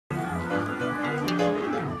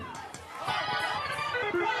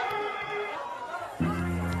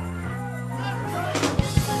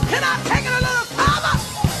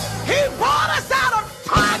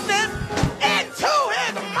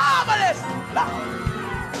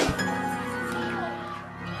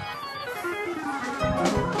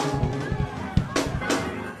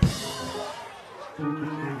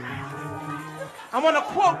I want to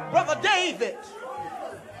quote Brother David.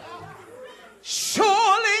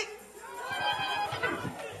 Surely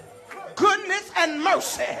goodness and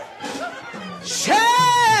mercy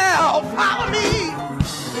shall follow me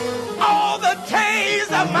all the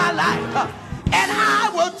days of my life, and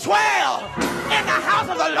I will dwell in the house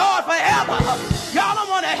of the Lord forever. Y'all don't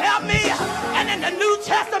want to help me? And in the New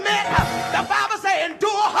Testament, the Bible says,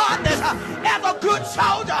 endure hardness as a good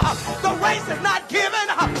soldier. The race is not given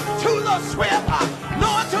to the swift,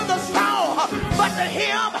 nor to the strong, but to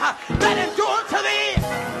him that endures to the end.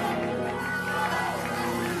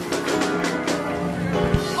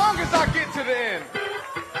 As long as I get to the end.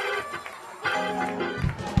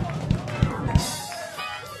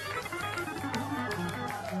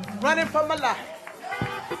 Running for my life.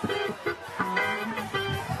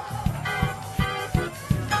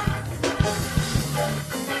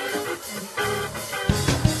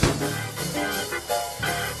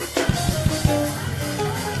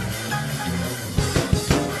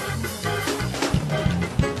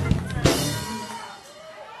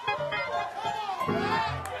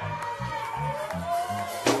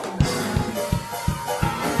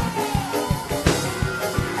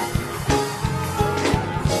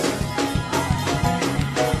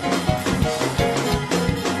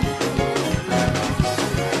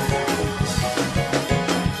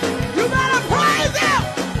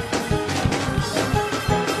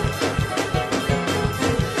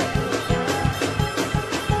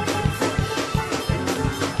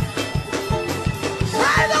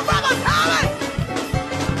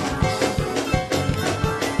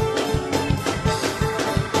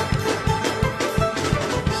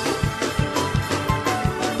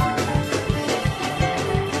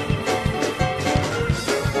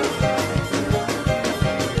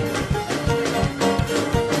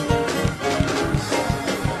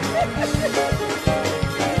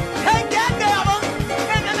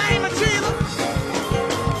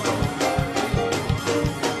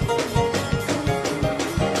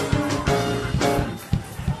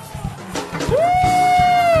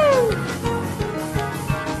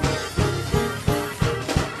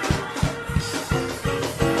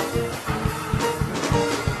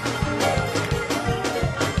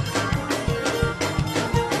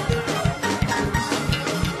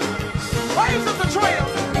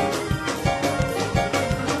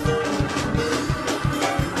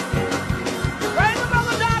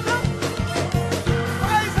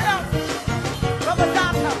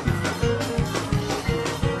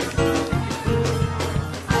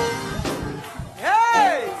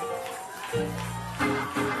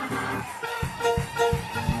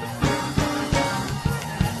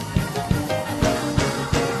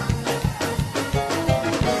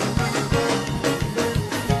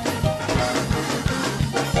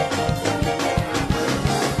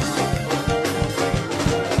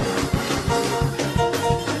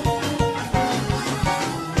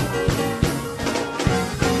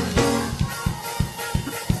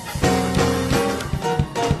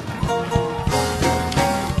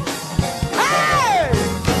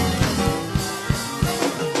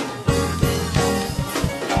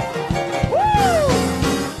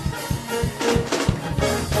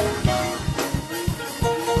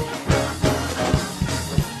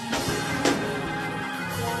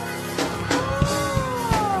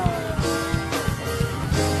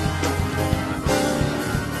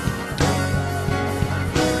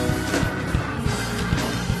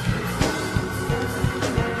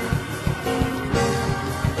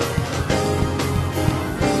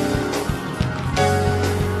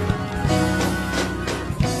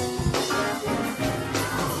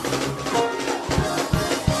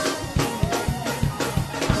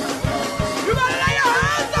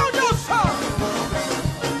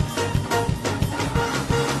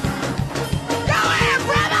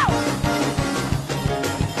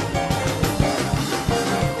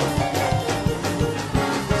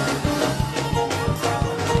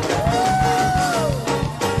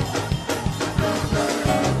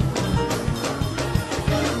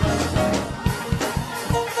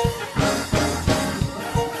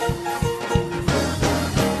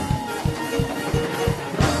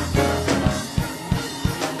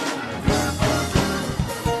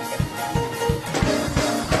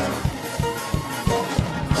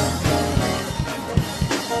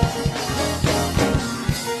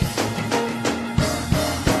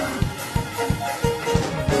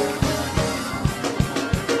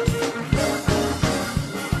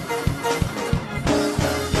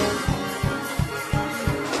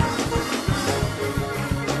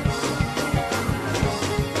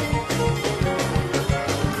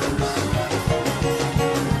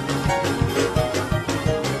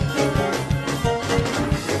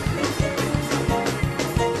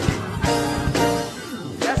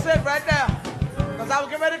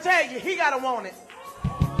 to tell you, he got to want it.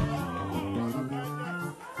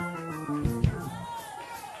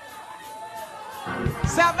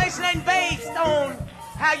 Salvation ain't based on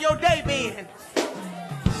how your day been.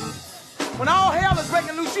 When all hell is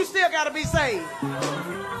breaking loose, you still got to be saved.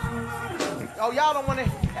 Oh, y'all don't want to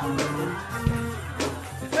help.